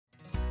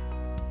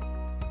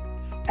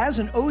As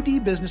an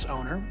OD business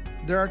owner,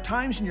 there are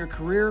times in your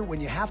career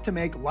when you have to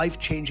make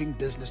life-changing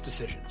business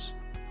decisions.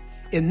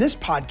 In this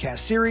podcast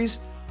series,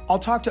 I'll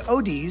talk to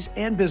ODs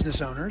and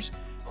business owners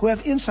who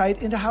have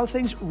insight into how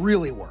things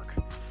really work,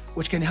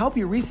 which can help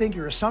you rethink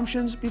your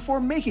assumptions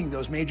before making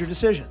those major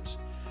decisions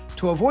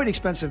to avoid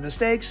expensive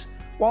mistakes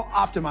while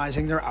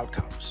optimizing their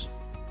outcomes.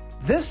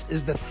 This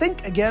is the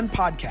Think Again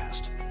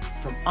podcast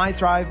from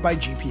iThrive by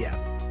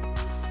GPM.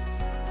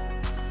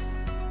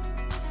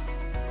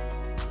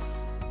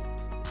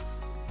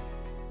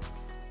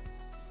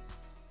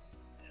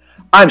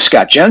 I'm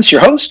Scott Jens, your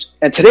host,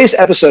 and today's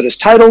episode is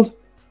titled,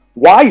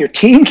 Why Your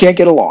Team Can't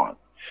Get Along,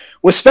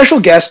 with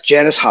special guest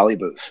Janice Holly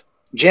Booth.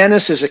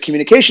 Janice is a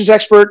communications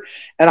expert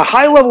and a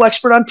high-level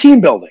expert on team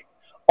building,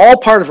 all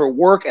part of her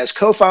work as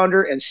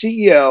co-founder and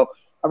CEO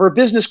of her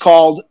business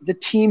called The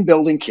Team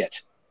Building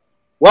Kit.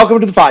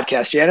 Welcome to the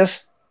podcast,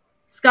 Janice.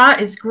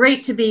 Scott, it's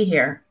great to be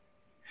here.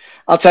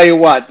 I'll tell you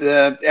what,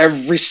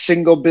 every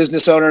single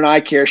business owner in eye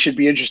care should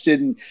be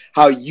interested in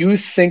how you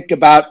think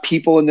about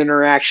people and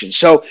interactions.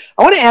 So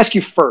I want to ask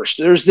you first,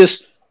 there's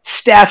this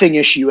staffing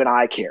issue in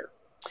eye care.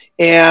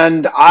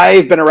 And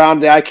I've been around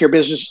the eye care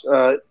business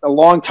a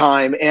long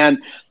time.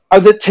 And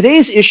are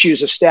today's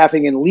issues of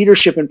staffing and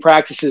leadership and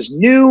practices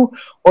new,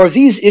 or have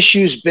these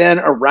issues been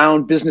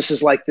around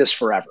businesses like this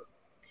forever?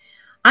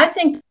 I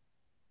think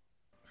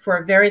for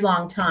a very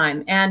long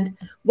time. And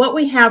what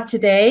we have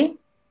today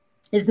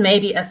is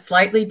maybe a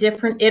slightly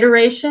different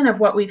iteration of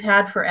what we've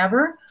had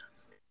forever.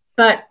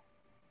 But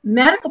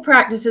medical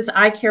practices,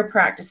 eye care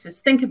practices,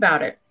 think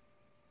about it.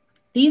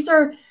 These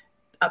are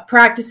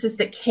practices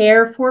that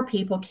care for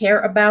people, care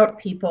about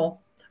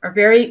people, are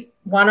very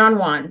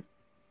one-on-one.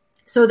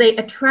 So they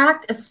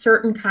attract a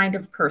certain kind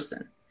of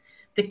person,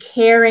 the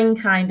caring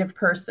kind of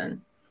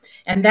person.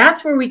 And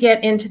that's where we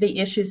get into the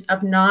issues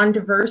of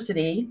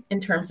non-diversity in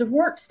terms of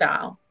work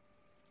style.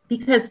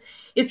 Because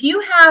if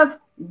you have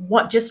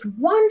just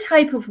one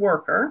type of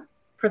worker,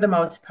 for the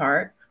most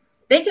part,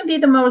 they can be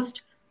the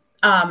most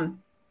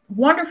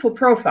wonderful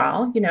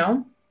profile,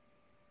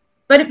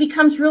 but it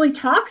becomes really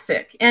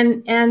toxic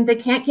and they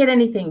can't get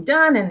anything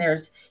done. And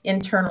there's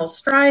internal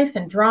strife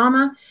and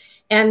drama.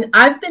 And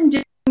I've been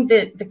doing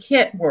the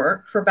kit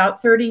work for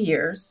about 30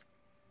 years.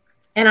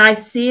 And I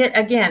see it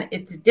again.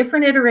 It's a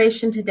different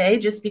iteration today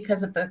just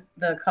because of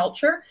the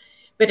culture,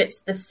 but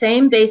it's the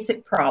same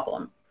basic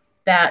problem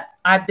that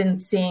I've been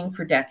seeing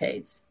for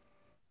decades.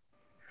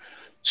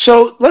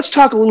 So let's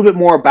talk a little bit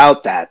more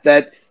about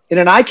that in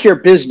an eye care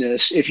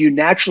business, if you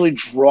naturally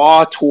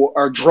drawn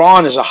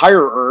as a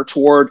hirer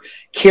toward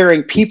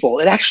caring people,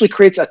 it actually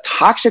creates a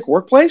toxic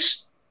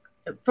workplace?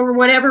 For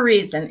whatever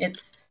reason,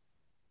 it's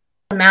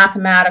a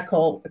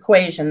mathematical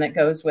equation that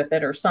goes with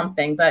it or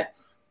something. But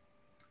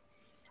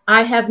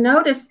I have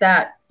noticed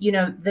that,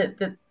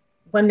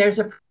 when there's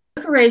a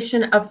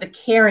proliferation of the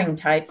caring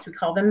types, we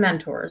call them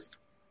mentors,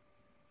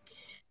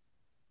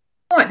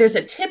 there's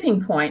a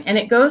tipping point, and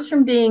it goes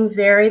from being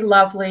very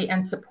lovely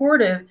and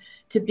supportive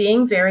to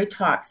being very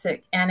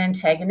toxic and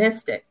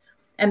antagonistic.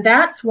 And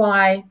that's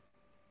why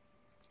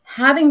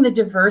having the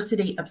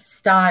diversity of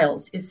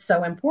styles is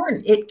so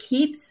important. It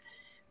keeps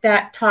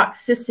that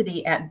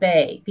toxicity at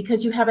bay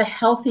because you have a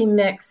healthy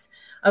mix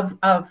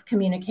of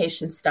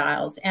communication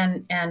styles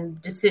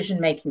and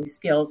decision-making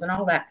skills and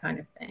all that kind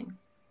of thing.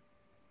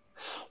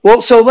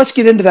 Well, so let's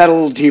get into that a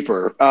little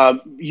deeper.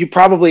 You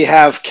probably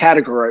have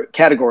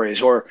categories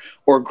or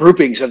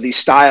groupings of these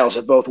styles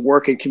of both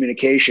work and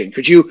communication.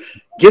 Could you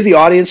give the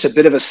audience a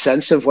bit of a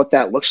sense of what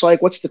that looks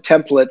like? What's the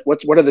template?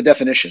 What are the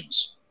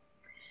definitions?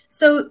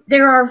 So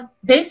there are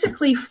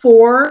basically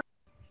four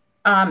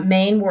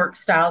main work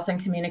styles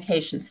and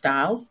communication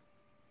styles,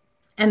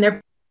 and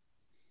they're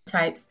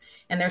types,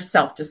 and they're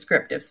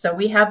self-descriptive. So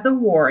we have the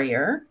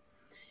warrior,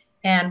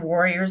 and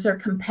warriors are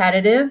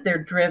competitive, they're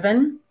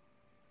driven,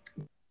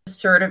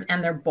 assertive,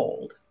 and they're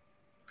bold.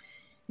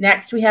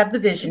 Next, we have the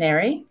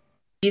visionary.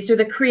 These are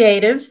the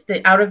creatives,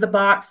 the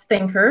out-of-the-box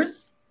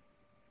thinkers.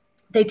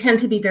 They tend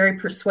to be very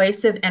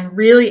persuasive and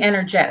really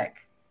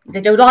energetic. They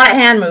do a lot of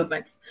hand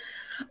movements.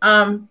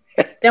 Then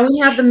we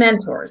have the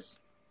mentors.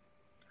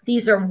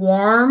 These are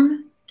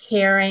warm,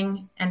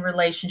 caring, and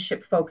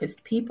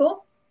relationship-focused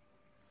people.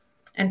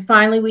 And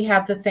finally, we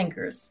have the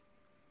thinkers.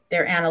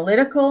 They're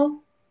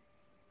analytical,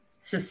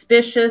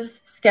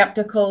 suspicious,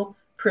 skeptical,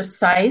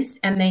 precise,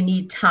 and they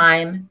need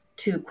time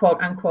to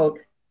quote unquote.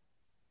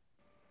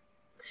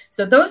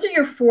 So those are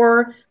your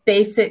four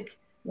basic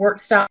work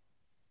styles,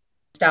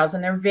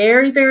 and they're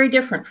very, very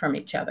different from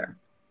each other.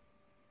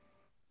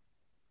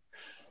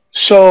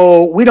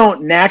 So we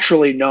don't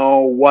naturally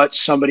know what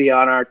somebody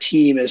on our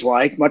team is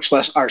like, much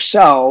less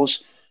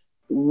ourselves.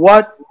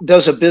 What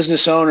does a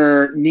business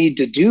owner need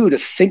to do to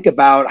think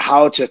about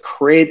how to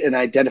create an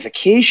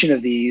identification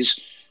of these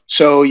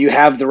so you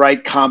have the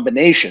right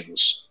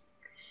combinations?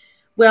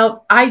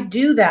 Well, I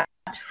do that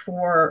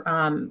for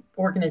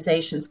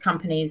organizations,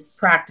 companies,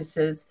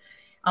 practices.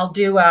 I'll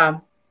do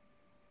an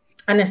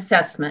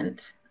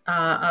assessment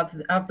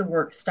of the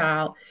work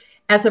style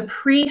as a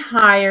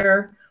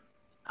pre-hire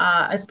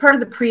as part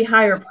of the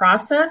pre-hire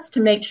process to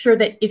make sure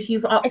that if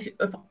you've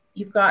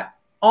got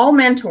all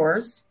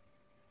mentors,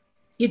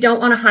 you don't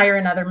want to hire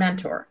another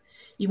mentor.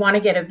 You want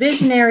to get a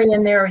visionary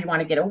in there, or you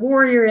want to get a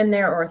warrior in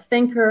there, or a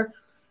thinker.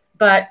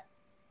 But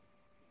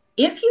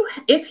if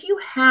you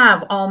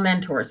have all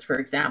mentors, for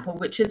example,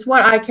 which is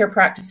what eye care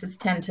practices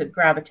tend to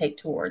gravitate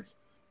towards,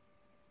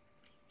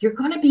 you're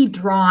going to be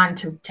drawn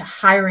to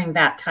hiring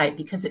that type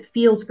because it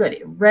feels good.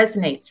 It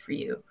resonates for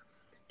you.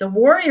 The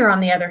warrior, on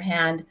the other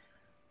hand,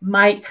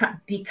 might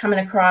be coming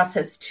across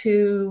as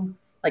too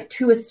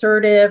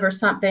assertive or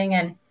something,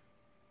 and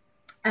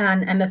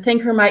the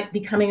thinker might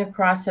be coming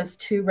across as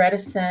too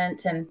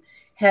reticent and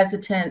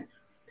hesitant.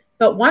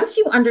 But once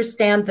you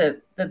understand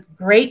the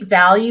great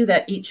value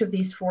that each of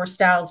these 4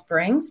 styles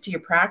brings to your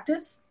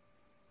practice,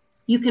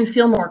 you can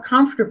feel more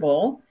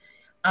comfortable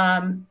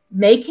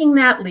making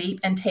that leap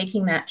and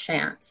taking that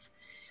chance.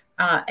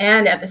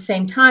 And at the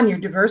same time, you're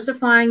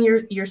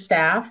diversifying your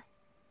staff.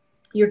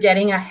 You're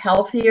getting a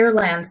healthier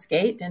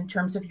landscape in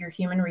terms of your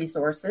human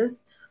resources.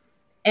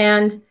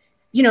 And,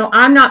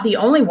 I'm not the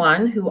only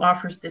one who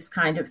offers this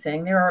kind of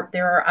thing. There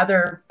are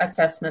other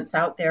assessments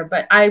out there,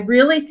 but I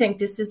really think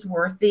this is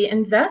worth the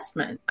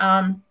investment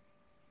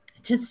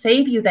to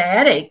save you the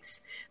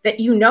headaches that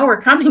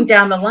are coming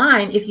down the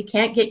line if you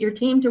can't get your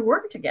team to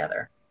work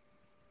together.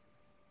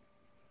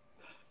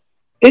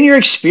 In your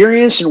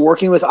experience in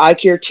working with eye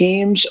care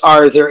teams,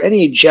 are there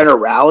any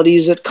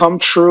generalities that come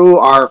true?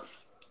 Are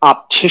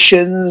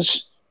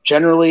opticians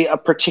generally a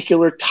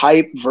particular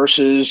type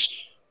versus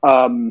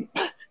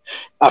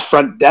a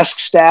front desk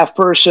staff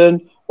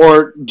person?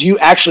 Or do you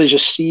actually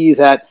just see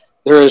that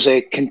there is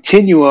a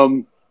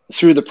continuum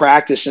through the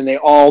practice and they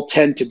all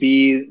tend to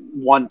be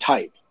one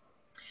type?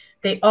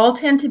 They all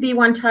tend to be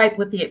one type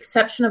with the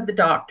exception of the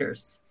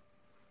doctors.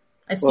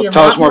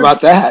 Tell us more about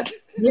that.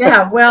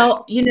 Yeah,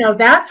 well,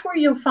 that's where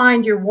you'll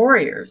find your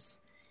warriors,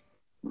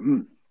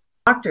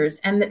 doctors.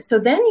 And so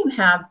then you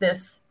have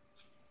this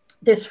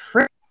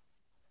friction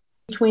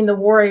between the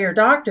warrior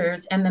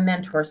doctors and the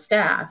mentor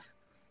staff.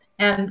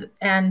 And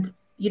I'm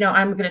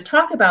going to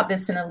talk about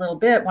this in a little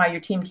bit, why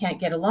your team can't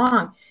get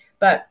along.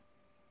 But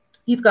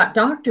you've got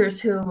doctors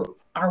who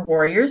are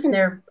warriors, and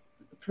they're,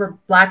 for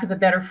lack of a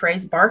better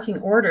phrase, barking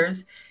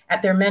orders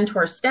at their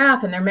mentor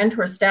staff, and their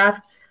mentor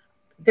staff,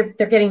 they're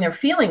getting their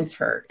feelings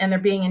hurt and they're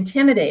being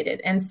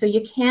intimidated. And so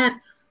you can't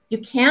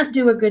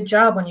do a good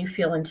job when you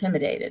feel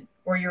intimidated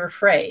or you're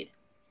afraid.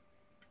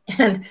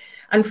 And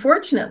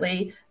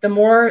unfortunately, the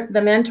more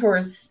the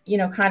mentors,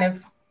 kind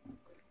of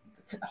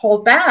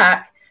hold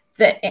back,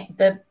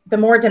 the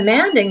more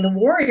demanding the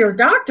warrior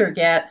doctor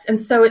gets.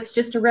 And so it's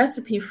just a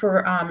recipe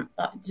for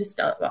just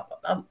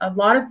a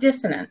lot of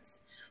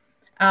dissonance.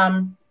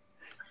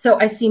 So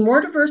I see more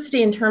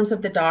diversity in terms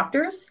of the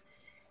doctors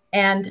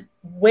and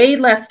way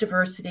less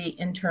diversity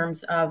in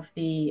terms of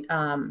the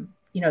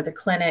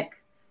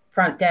clinic,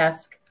 front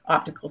desk,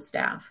 optical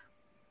staff.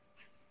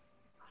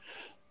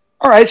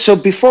 All right. So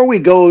before we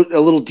go a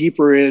little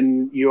deeper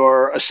in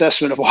your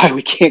assessment of why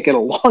we can't get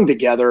along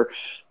together,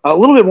 a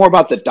little bit more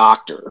about the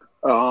doctor.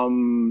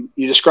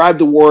 You described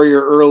the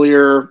warrior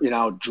earlier,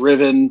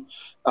 driven,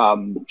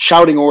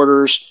 shouting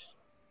orders.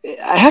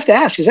 I have to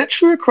ask, is that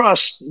true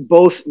across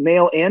both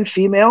male and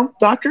female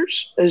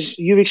doctors as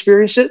you've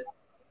experienced it?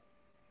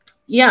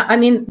 Yeah. I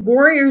mean,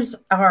 warriors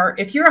are,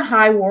 if you're a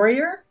high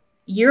warrior,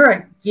 you're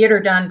a get or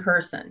done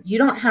person. You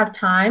don't have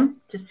time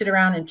to sit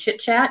around and chit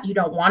chat. You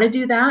don't want to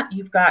do that.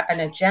 You've got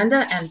an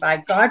agenda, and by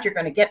God, you're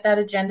going to get that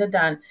agenda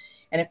done.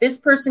 And if this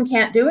person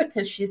can't do it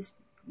because she's,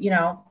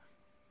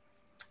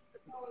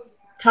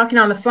 talking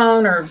on the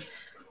phone or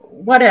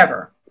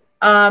whatever,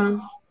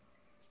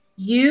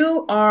 you're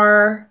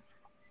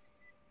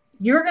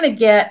going to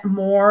get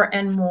more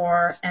and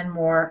more and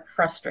more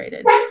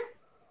frustrated.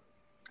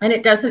 And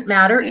it doesn't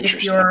matter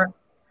if you're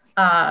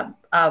a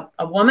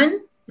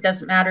woman. It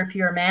doesn't matter if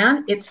you're a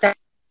man. It's that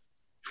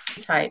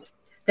type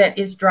that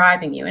is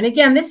driving you. And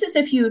again, this is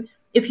if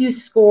you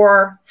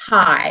score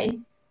high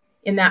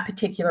in that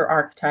particular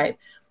archetype.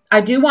 I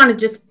do want to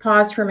just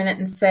pause for a minute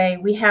and say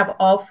we have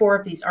all 4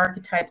 of these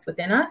archetypes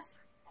within us.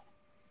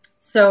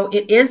 So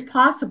it is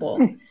possible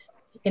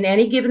in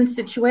any given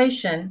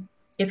situation,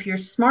 if you're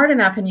smart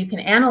enough and you can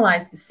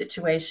analyze the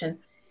situation,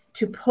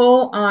 to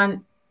pull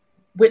on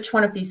which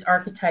one of these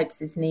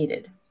archetypes is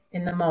needed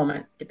in the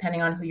moment,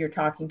 depending on who you're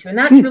talking to. And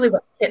that's really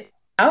what it's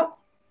about.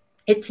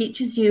 It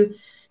teaches you,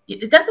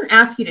 it doesn't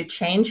ask you to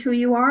change who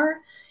you are.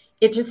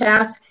 It just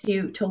asks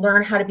you to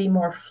learn how to be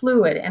more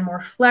fluid and more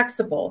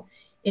flexible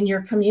in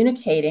your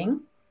communicating,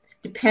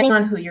 depending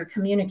on who you're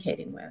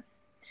communicating with.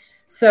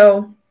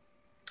 So,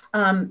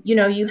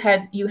 you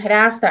had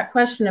asked that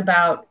question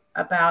about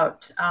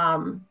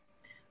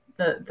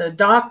the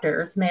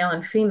doctors, male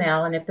and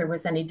female, and if there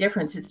was any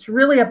difference. It's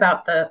really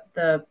about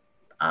the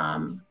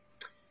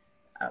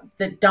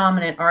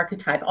dominant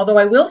archetype. Although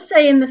I will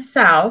say in the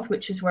South,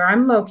 which is where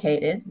I'm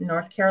located, in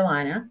North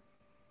Carolina,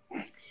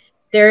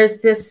 there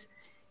is this,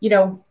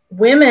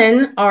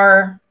 women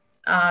are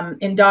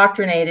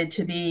indoctrinated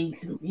to be,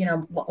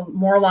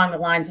 more along the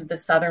lines of the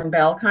Southern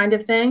Belle kind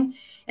of thing.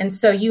 And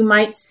so you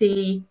might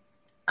see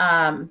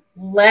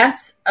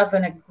less of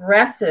an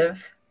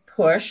aggressive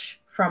push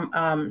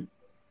from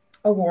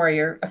a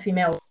warrior, a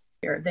female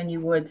warrior, than you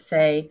would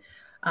say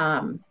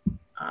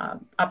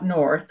up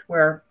north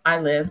where I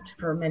lived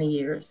for many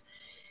years.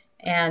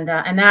 And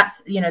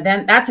that's,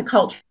 then that's a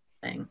cultural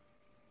thing.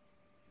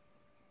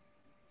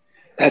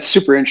 That's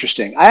super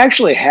interesting. I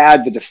actually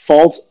had the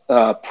default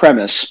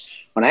premise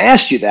when I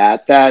asked you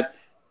that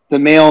the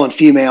male and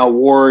female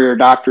warrior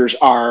doctors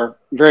are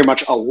very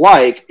much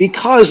alike,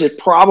 because it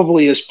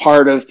probably is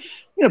part of,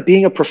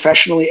 being a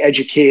professionally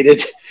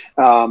educated,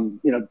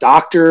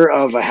 doctor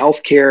of a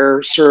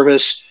healthcare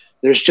service.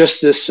 There's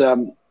just this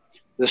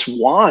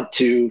want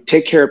to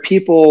take care of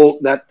people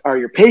that are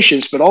your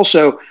patients, but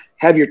also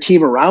have your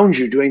team around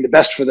you doing the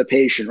best for the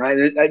patient, right?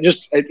 And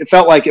it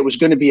felt like it was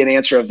going to be an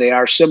answer of they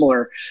are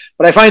similar.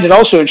 But I find it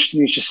also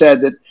interesting that you said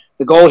that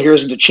the goal here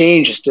isn't to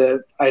change, is to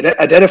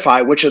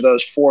identify which of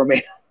those four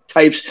main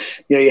types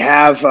you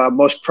have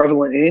most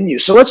prevalent in you.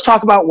 So let's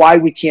talk about why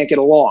we can't get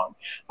along.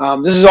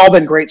 This has all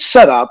been great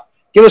setup.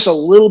 Give us a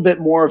little bit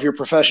more of your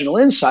professional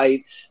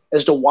insight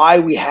as to why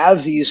we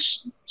have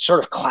these sort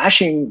of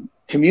clashing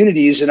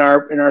communities in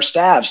our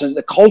staffs, and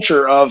the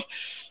culture of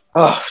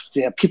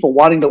people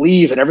wanting to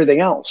leave and everything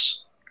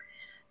else.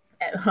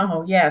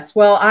 Oh, yes.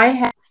 Well,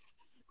 I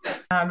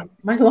have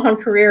my long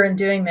career in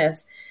doing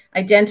this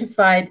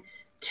identified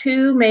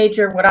two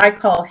major, what I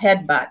call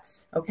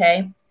headbutts.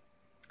 Okay.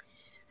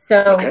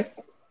 So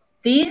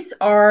these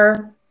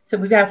are, so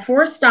we've got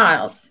four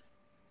styles.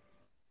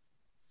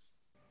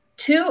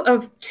 Two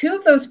of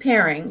those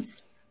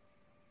pairings,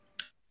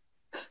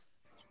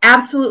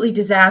 absolutely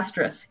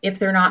disastrous if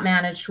they're not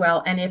managed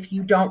well and if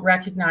you don't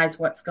recognize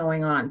what's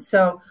going on.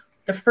 So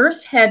the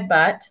first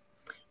headbutt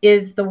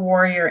is the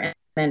warrior and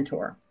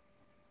mentor.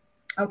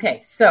 Okay,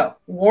 so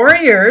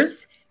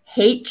warriors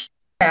hate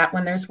chat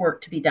when there's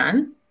work to be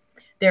done.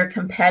 They're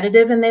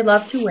competitive and they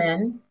love to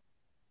win.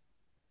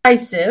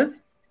 Decisive.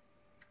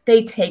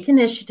 They take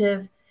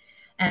initiative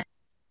and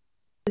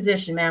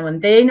position, man. When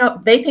they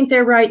think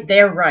they're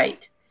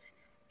right.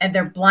 And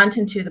they're blunt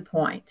and to the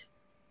point.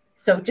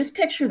 So just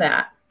picture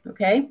that,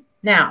 okay?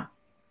 Now,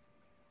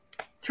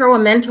 throw a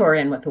mentor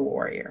in with a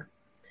warrior.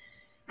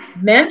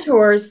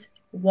 Mentors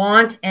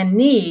want and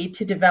need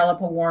to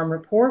develop a warm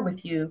rapport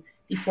with you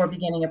before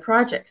beginning a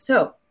project.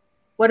 So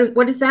what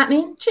does that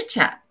mean?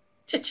 Chit-chat.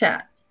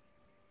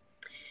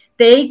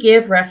 They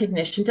give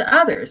recognition to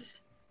others.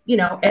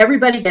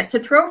 Everybody gets a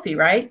trophy,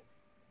 right?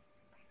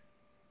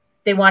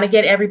 They want to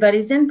get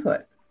everybody's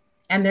input,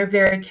 and they're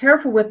very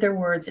careful with their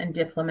words and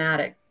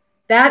diplomatic.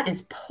 That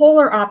is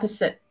polar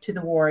opposite to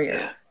the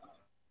warrior.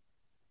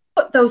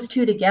 Put those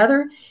two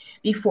together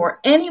before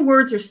any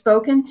words are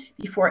spoken,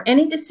 before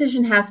any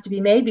decision has to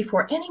be made,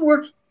 before any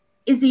work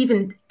is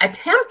even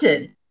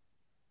attempted.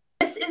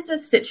 This is a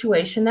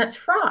situation that's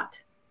fraught.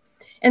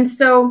 And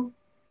so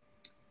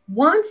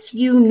once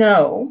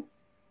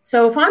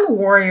so if I'm a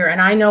warrior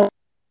and I know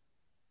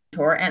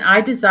and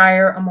I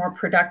desire a more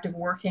productive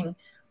working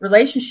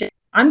relationship,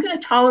 I'm going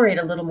to tolerate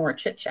a little more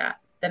chit-chat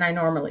than I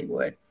normally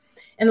would.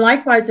 And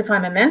likewise, if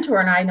I'm a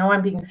mentor and I know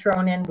I'm being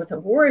thrown in with a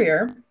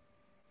warrior,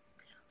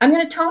 I'm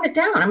going to tone it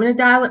down. I'm going to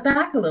dial it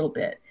back a little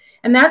bit.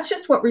 And that's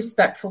just what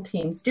respectful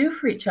teams do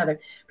for each other.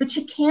 But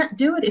you can't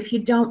do it if you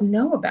don't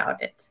know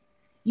about it.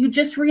 You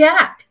just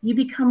react. You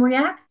become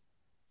reactive.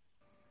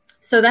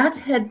 So that's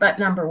headbutt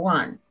number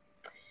one.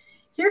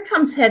 Here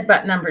comes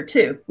headbutt number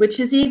two, which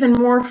is even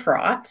more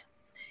fraught.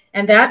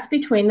 And that's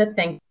between the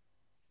thinker.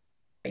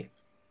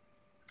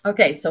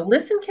 Okay, so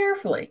listen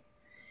carefully.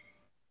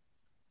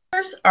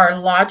 Thinkers are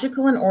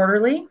logical and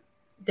orderly.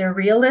 They're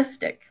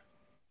realistic.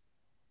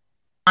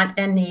 Want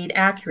and need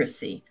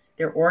accuracy.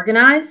 They're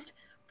organized,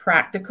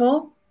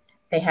 practical.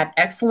 They have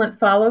excellent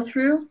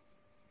follow-through.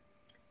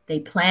 They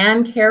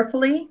plan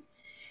carefully,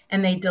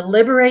 and they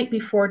deliberate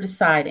before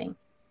deciding.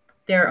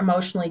 They're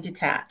emotionally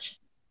detached.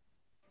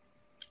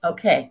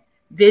 Okay,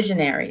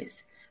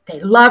 visionaries. They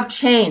love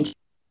change.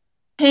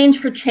 Change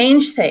for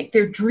change's sake.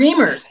 They're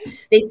dreamers.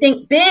 They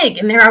think big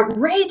and they're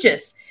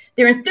outrageous.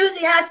 They're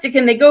enthusiastic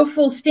and they go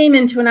full steam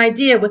into an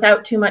idea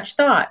without too much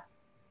thought.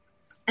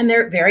 And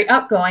they're very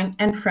outgoing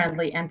and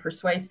friendly and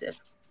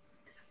persuasive.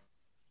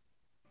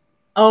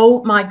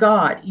 Oh my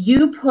God,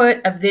 you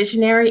put a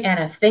visionary and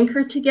a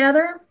thinker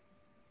together,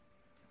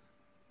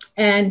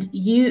 and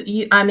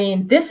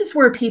this is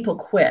where people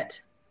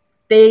quit.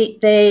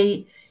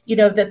 The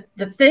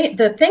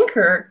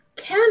thinker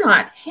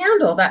cannot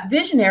handle that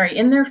visionary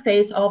in their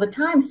face all the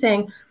time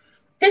saying,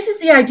 "This is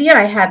the idea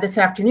I had this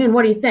afternoon.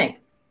 What do you think?"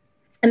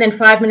 And then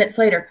 5 minutes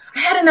later, "I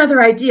had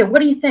another idea.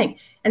 What do you think?"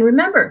 And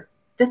remember,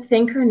 the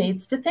thinker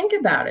needs to think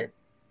about it.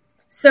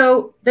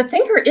 So the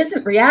thinker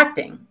isn't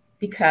reacting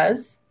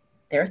because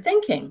they're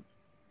thinking.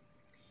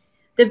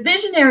 The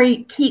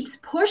visionary keeps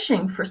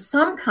pushing for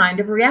some kind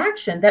of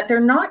reaction that they're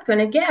not going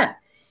to get.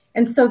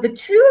 And so the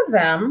two of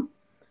them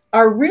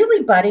are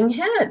really butting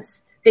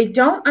heads. They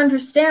don't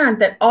understand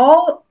that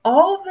all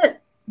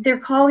that their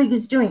colleague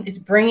is doing is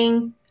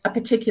bringing a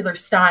particular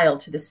style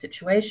to the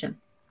situation.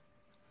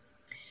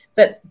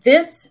 But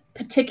this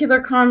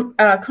particular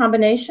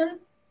combination,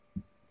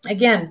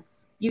 again,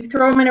 you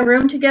throw them in a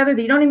room together,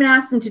 you don't even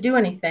ask them to do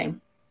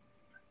anything.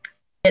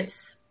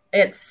 It's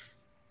it's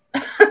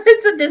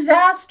a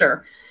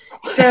disaster.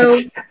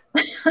 So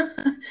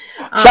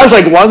sounds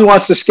like one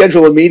wants to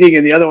schedule a meeting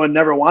and the other one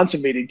never wants a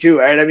meeting too,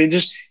 right? I mean,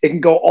 just it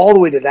can go all the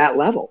way to that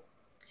level.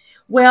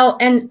 Well,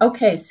 and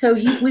okay, so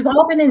we've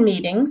all been in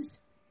meetings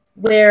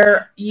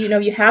where,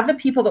 you have the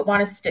people that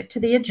want to stick to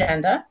the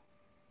agenda,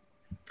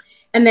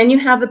 and then you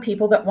have the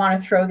people that want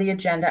to throw the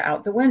agenda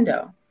out the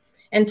window.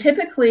 And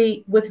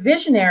typically with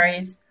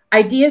visionaries,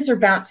 ideas are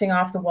bouncing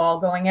off the wall,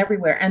 going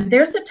everywhere. And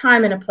there's a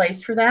time and a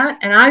place for that.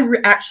 And I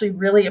actually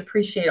really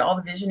appreciate all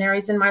the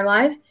visionaries in my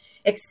life,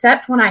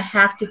 except when I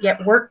have to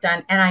get work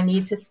done and I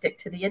need to stick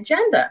to the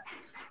agenda.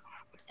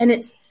 And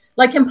it's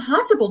like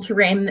impossible to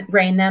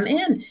rein them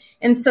in.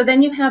 And so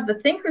then you have the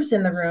thinkers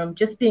in the room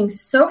just being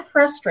so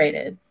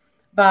frustrated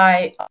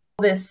by all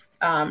this,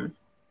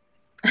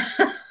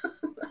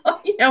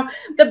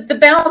 the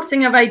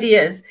balancing of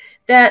ideas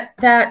that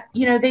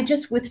they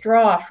just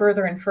withdraw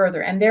further and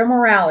further, and their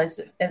morale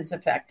is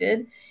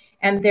affected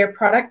and their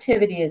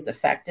productivity is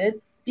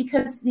affected.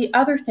 Because the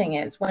other thing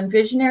is, when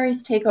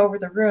visionaries take over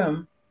the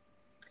room,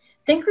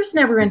 thinkers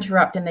never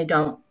interrupt, and they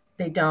don't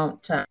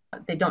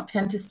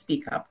tend to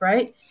speak up,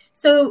 right?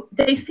 So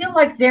they feel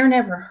like they're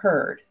never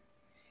heard,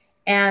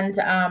 and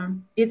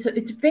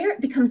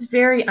it becomes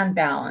very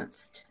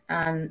unbalanced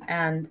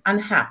and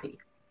unhappy.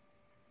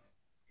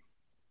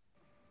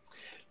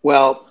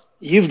 Well,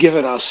 you've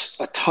given us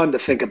a ton to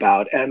think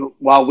about, and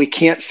while we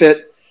can't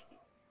fit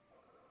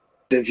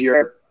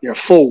your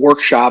full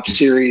workshop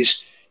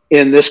series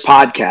in this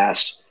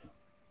podcast,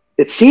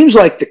 it seems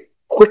like the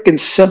quick and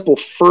simple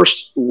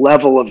first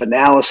level of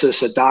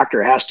analysis a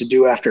doctor has to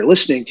do after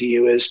listening to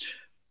you is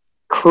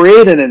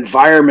create an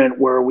environment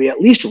where we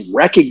at least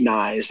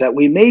recognize that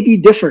we may be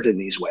different in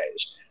these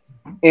ways.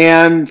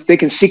 And they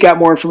can seek out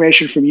more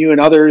information from you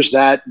and others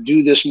that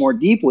do this more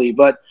deeply.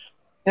 But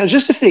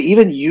just if they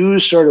even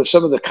use sort of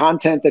some of the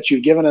content that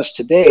you've given us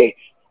today,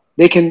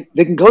 they can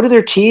go to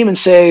their team and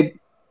say,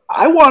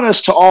 I want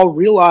us to all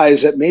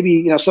realize that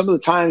maybe, some of the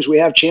times we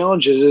have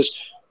challenges is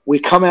we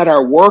come at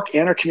our work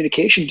and our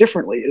communication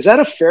differently. Is that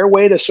a fair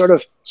way to sort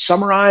of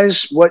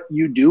summarize what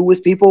you do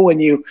with people when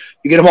you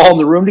get them all in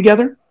the room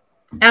together?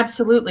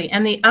 Absolutely.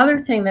 And the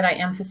other thing that I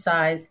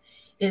emphasize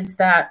is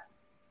that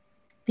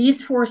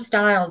these 4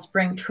 styles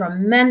bring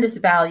tremendous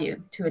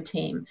value to a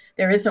team.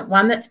 There isn't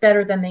one that's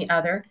better than the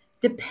other,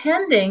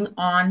 depending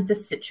on the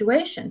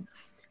situation.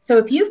 So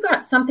if you've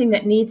got something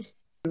that needs to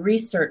be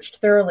researched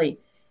thoroughly,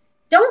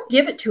 don't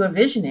give it to a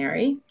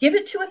visionary, give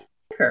it to a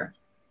thinker.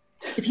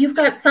 If you've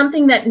got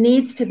something that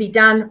needs to be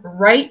done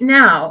right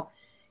now,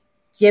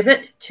 give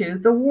it to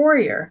the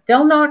warrior.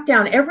 They'll knock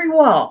down every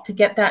wall to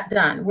get that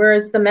done.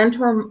 Whereas the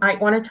mentor might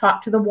want to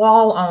talk to the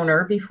wall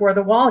owner before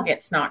the wall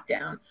gets knocked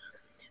down.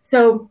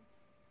 So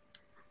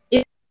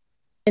if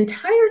the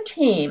entire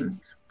team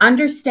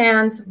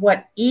understands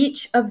what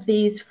each of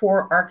these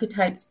 4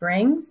 archetypes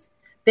brings,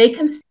 they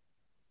can see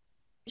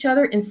each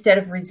other instead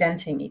of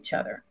resenting each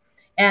other.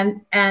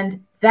 And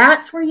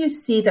that's where you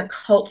see the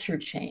culture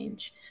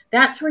change.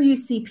 That's where you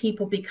see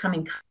people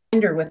becoming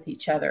kinder with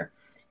each other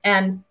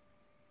and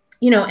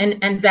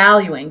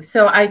valuing.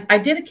 So I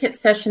did a kit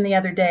session the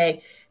other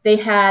day. They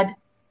had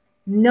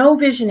no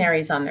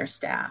visionaries on their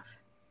staff,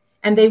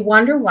 and they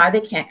wonder why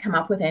they can't come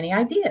up with any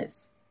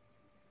ideas,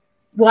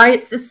 why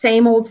it's the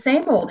same old,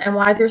 and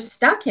why they're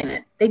stuck in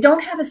it. They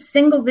don't have a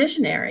single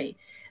visionary.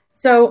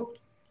 So,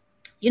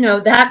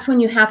 that's when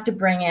you have to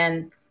bring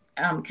in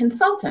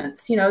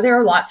consultants. There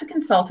are lots of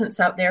consultants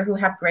out there who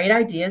have great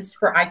ideas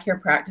for eye care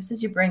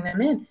practices. You bring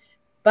them in,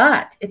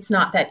 but it's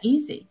not that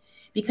easy,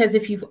 because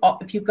if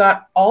you've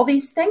got all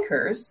these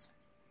thinkers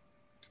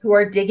who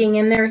are digging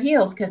in their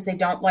heels because they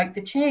don't like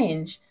the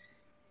change,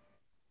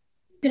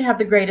 you could have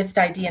the greatest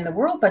idea in the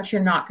world, but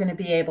you're not going to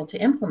be able to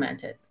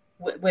implement it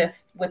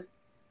with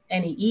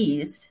any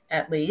ease,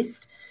 at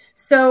least.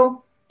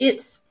 So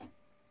it's,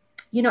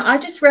 I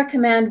just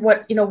recommend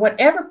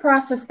whatever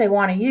process they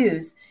want to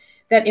use,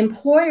 that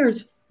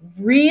employers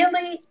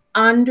really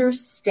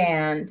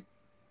understand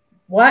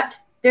what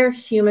their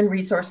human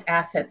resource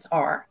assets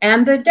are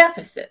and the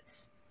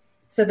deficits,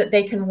 so that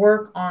they can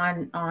work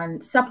on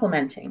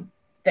supplementing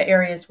the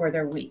areas where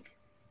they're weak.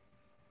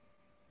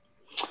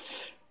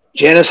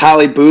 Janice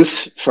Holly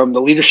Booth from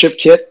the Leadership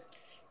Kit,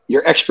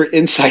 your expert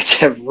insights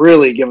have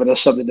really given us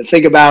something to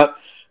think about.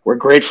 We're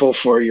grateful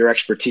for your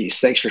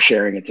expertise. Thanks for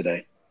sharing it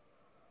today.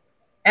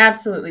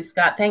 Absolutely,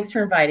 Scott. Thanks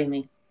for inviting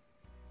me.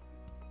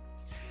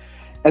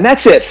 And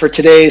that's it for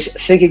today's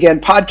Think Again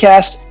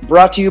podcast,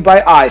 brought to you by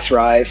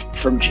iThrive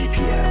from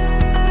GPS.